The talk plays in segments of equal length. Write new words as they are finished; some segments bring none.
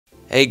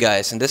Hey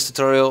guys, in this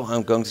tutorial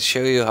I'm going to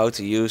show you how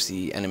to use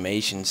the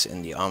animations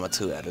in the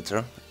Arma2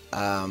 editor.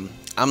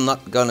 I'm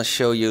not gonna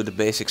show you the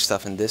basic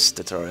stuff in this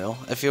tutorial.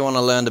 If you want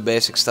to learn the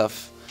basic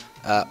stuff,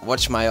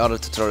 watch my other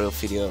tutorial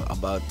video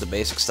about the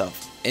basic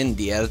stuff in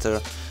the editor,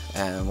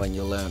 and when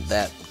you learn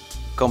that,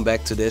 come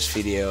back to this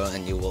video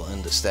and you will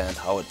understand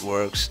how it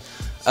works.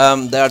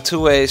 There are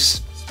two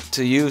ways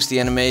to use the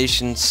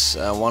animations.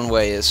 One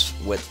way is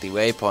with the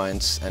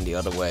waypoints and the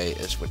other way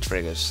is with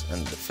triggers,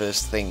 and the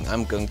first thing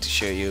I'm going to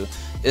show you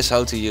is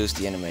how to use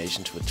the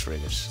animations with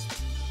triggers.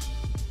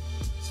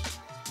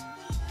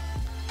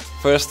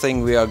 First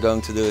thing we are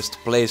going to do is to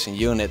place a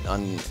unit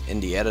in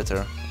the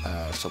editor.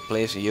 So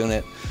place a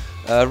unit.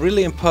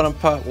 Really important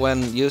part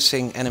when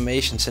using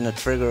animations in a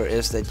trigger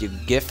is that you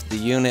give the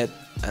unit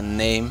a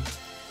name.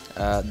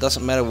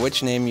 Doesn't matter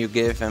which name you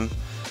give him.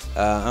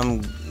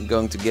 I'm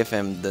going to give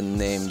him the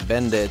name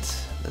Bandit.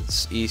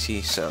 That's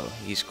easy, so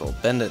he's called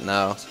Bandit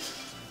now.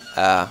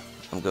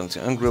 I'm going to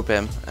ungroup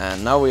him,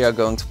 and now we are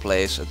going to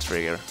place a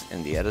trigger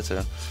in the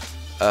editor.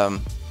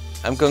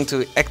 I'm going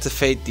to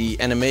activate the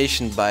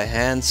animation by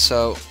hand,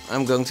 so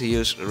I'm going to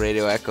use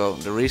radio echo.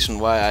 The reason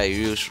why I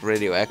use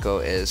radio echo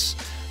is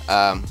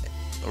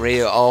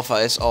radio alpha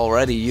is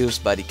already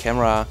used by the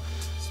camera,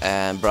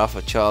 and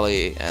Bravo,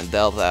 Charlie and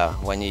Delta.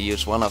 When you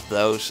use one of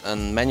those, a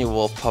menu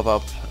will pop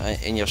up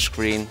in your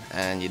screen,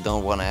 and you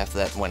don't want to have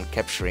that when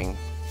capturing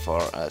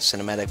for a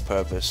cinematic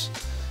purpose.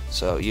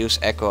 So use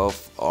echo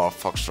or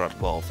Foxtrot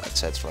Wolf,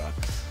 etc.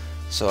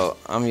 So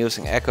I'm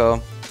using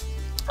echo.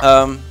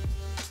 Now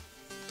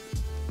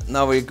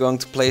we're going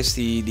to place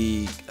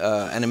the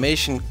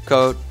animation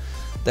code.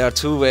 There are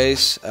two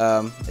ways.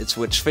 It's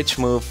with switch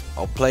move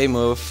or play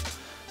move.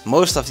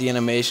 Most of the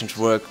animations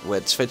work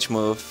with switch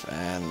move,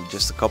 and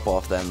just a couple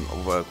of them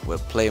work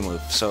with play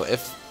move. So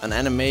if an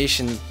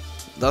animation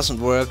doesn't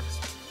work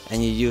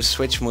and you use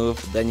switch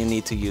move, then you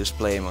need to use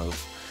play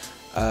move.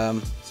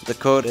 The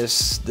code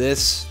is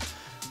this.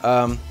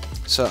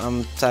 So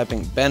I'm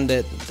typing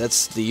Bandit.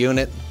 That's the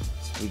unit.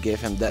 We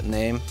gave him that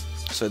name,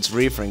 so it's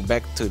referring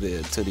back to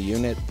the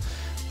unit.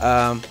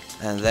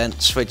 And then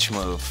switch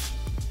move.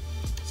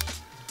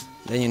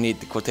 Then you need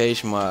the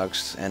quotation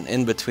marks, and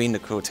in between the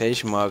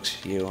quotation marks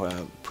you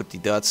put the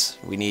dots.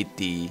 We need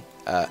the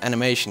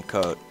animation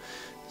code.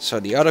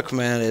 So the other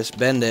command is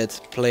Bandit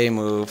play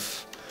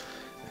move,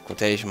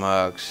 quotation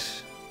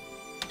marks,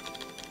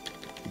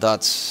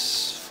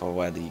 dots for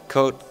where the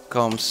code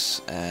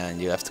comes, and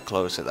you have to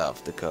close it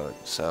off the code.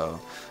 So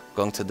I'm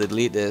going to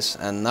delete this,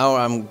 and now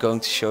I'm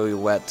going to show you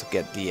where to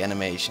get the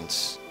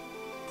animations.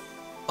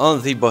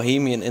 On the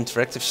Bohemian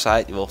Interactive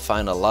site you will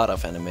find a lot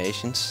of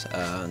animations,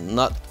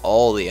 not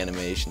all the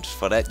animations.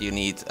 For that you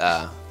need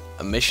a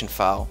mission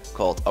file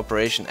called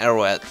Operation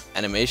Arrowhead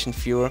Animation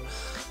Viewer.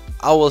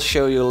 I will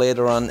show you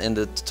later on in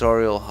the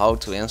tutorial how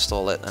to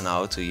install it and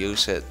how to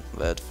use it,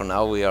 but for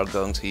now we are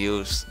going to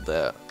use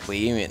the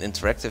Bohemian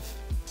Interactive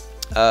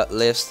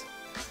list.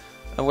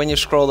 And when you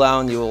scroll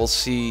down you will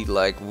see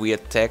like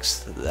weird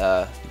text.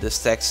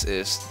 This text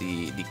is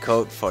the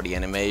code for the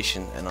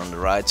animation, and on the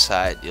right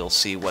side you'll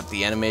see what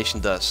the animation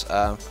does.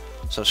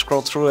 So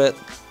scroll through it,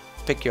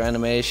 pick your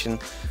animation.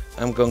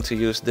 I'm going to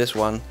use this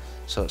one,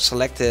 so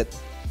select it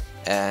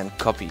and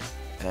copy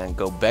and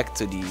go back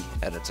to the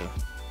editor.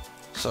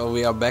 So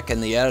we are back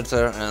in the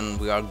editor and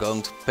we are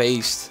going to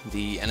paste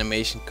the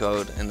animation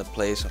code in the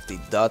place of the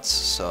dots.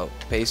 So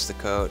paste the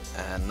code,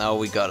 and now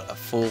we got a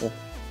full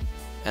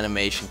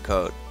animation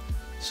code.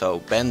 So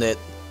Bandit,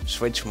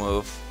 switch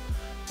move,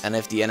 and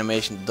if the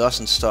animation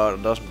doesn't start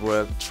or doesn't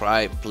work,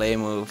 try play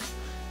move,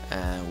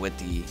 and with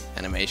the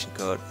animation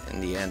code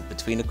in the end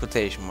between the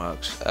quotation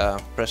marks.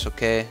 Press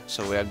OK.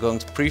 So we are going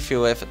to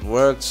preview if it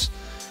works.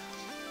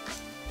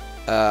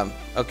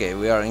 Okay,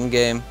 we are in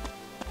game.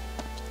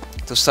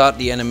 To start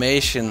the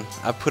animation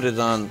I put it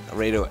on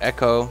radio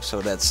echo, so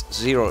that's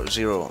 0,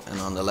 0, and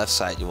on the left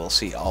side you will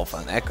see alpha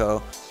and echo.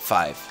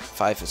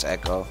 5 is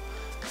echo,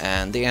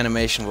 and the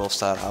animation will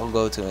start. I'll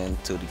go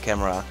into the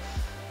camera.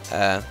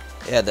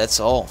 Yeah,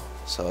 that's all.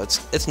 So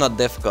it's not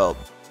difficult.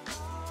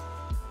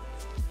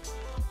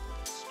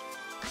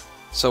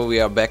 So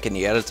we are back in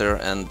the editor,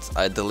 and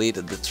I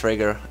deleted the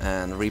trigger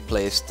and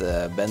replaced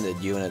the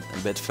Bandit unit a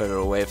bit further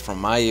away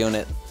from my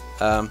unit.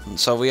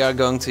 So we are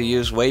going to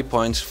use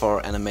waypoints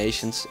for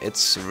animations.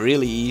 It's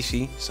really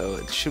easy, so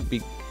it should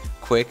be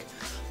quick.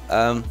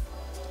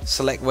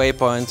 Select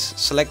waypoints,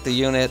 select the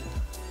unit,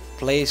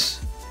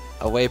 place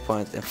a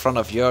waypoint in front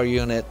of your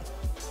unit,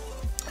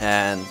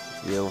 and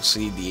you'll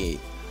see the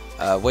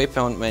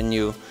waypoint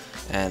menu,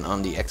 and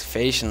on the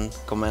activation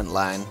command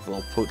line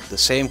we'll put the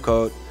same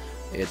code.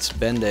 It's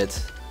Bandit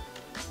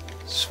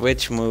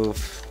switch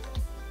move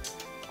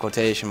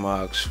quotation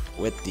marks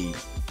with the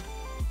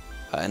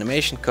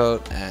animation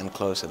code, and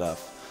close it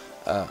off.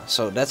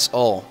 So that's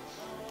all.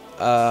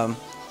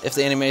 If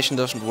the animation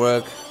doesn't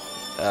work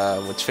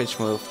with switch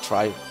move,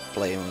 try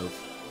play move.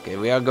 Okay,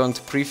 we are going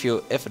to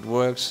preview if it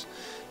works.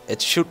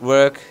 It should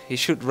work. He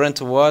should run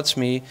towards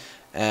me,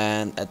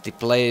 and at the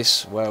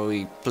place where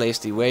we place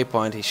the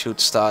waypoint he should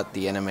start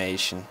the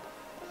animation.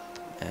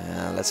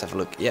 Let's have a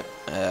look. Yep.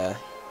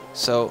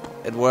 So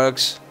it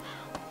works.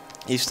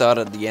 He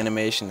started the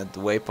animation at the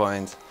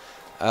waypoint.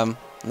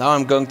 Now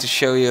I'm going to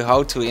show you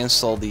how to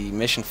install the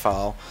mission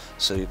file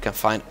so you can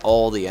find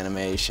all the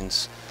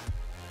animations.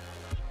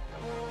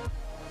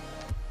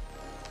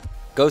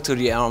 Go to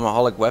the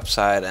Arma2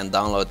 website and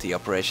download the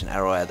Operation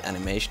Arrowhead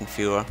animation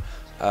viewer.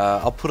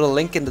 I'll put a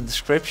link in the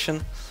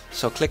description,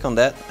 so click on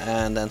that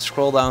and then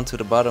scroll down to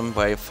the bottom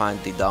where you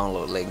find the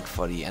download link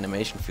for the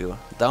animation viewer.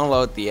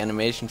 Download the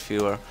animation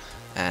viewer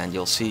and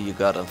you'll see you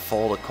got a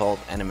folder called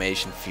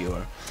animation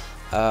viewer.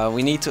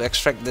 We need to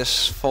extract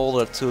this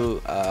folder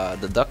to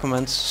the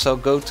documents, so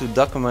go to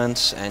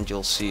documents and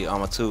you'll see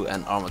Arma2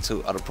 and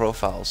Arma2 other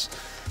profiles.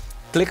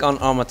 Click on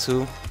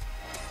Arma2,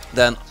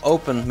 then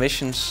open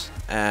missions,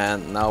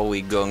 and now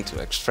we're going to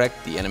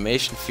extract the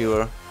animation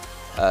viewer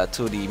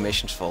to the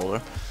missions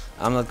folder.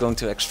 I'm not going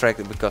to extract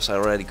it because I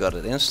already got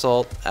it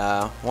installed.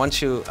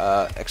 Once you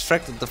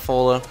extracted the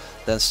folder,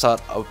 then start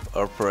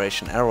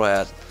Operation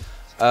Arrowhead.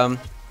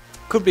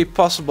 Could be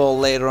possible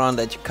later on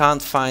that you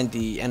can't find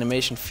the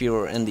animation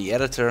viewer in the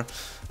editor.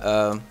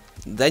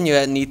 Then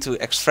you need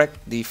to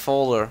extract the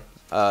folder,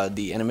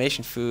 the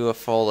animation viewer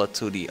folder,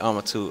 to the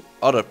Arma2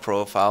 other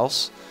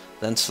profiles.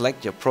 Then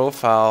select your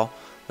profile,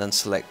 then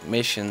select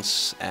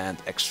missions and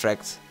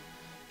extract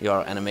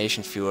your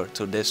animation viewer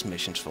to this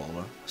missions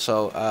folder.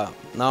 So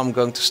now I'm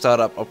going to start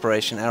up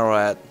Operation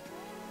Arrowhead.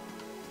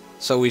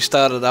 So we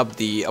started up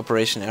the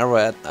Operation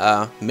Arrowhead.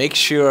 Make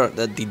sure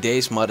that the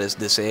Dayz mod is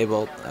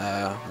disabled.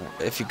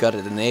 If you got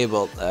it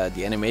enabled,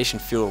 the animation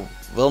viewer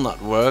will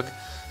not work.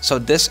 So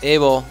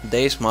disable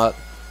Dayz mod.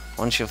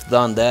 Once you've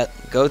done that,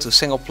 go to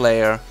single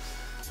player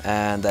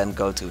and then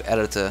go to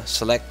editor,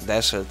 select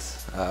desert.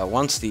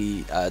 Once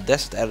the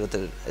desert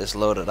editor is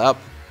loaded up,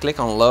 click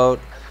on load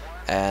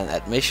and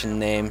at mission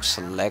name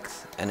select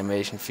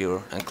animation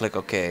viewer and click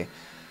OK.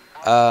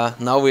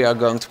 Now we are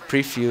going to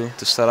preview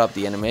to start up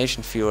the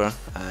animation viewer,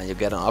 and you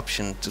get an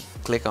option to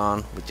click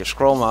on with your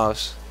scroll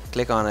mouse.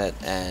 Click on it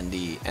and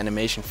the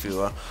animation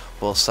viewer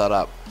will start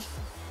up.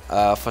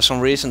 For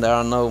some reason there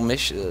are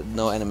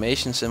no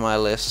animations in my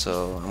list,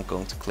 so I'm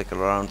going to click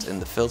around in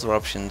the filter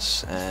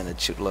options and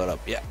it should load up.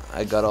 Yeah,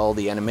 I got all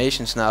the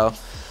animations now.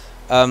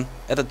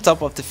 At the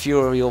top of the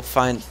viewer you'll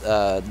find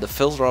the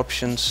filter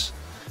options.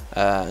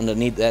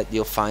 Underneath that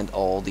you'll find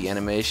all the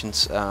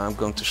animations. I'm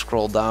going to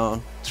scroll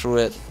down through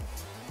it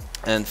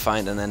and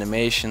find an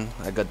animation.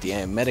 I got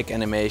the medic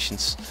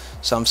animations,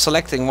 so I'm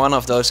selecting one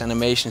of those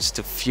animations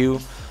to view.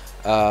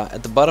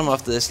 At the bottom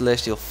of this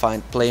list you'll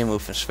find play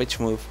move and switch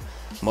move.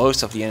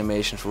 Most of the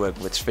animations work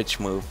with switch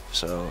move,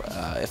 so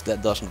if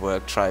that doesn't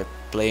work, try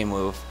play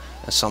move.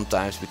 And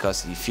sometimes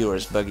because the viewer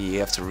is buggy you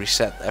have to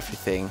reset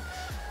everything,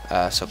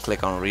 so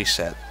click on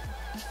reset.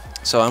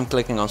 So I'm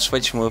clicking on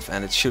switch move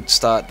and it should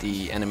start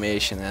the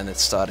animation, and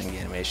it's starting the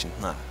animation.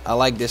 Now, I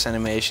like this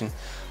animation,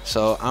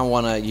 so I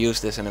want to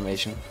use this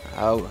animation.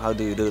 How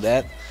do you do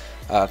that?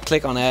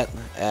 Click on add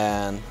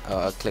and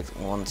click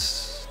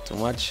once too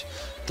much.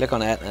 Click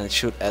on add and it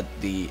should add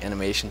the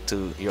animation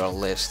to your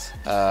list.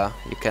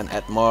 You can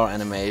add more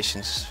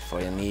animations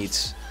for your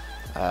needs.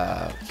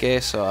 Okay,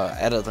 so I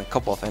added a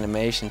couple of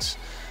animations.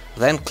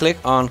 Then click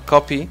on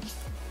copy.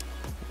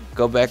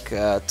 Go back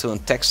to a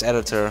text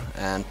editor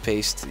and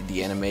paste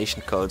the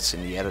animation codes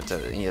in the editor,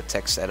 in your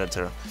text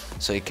editor,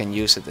 so you can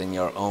use it in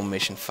your own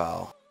mission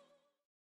file.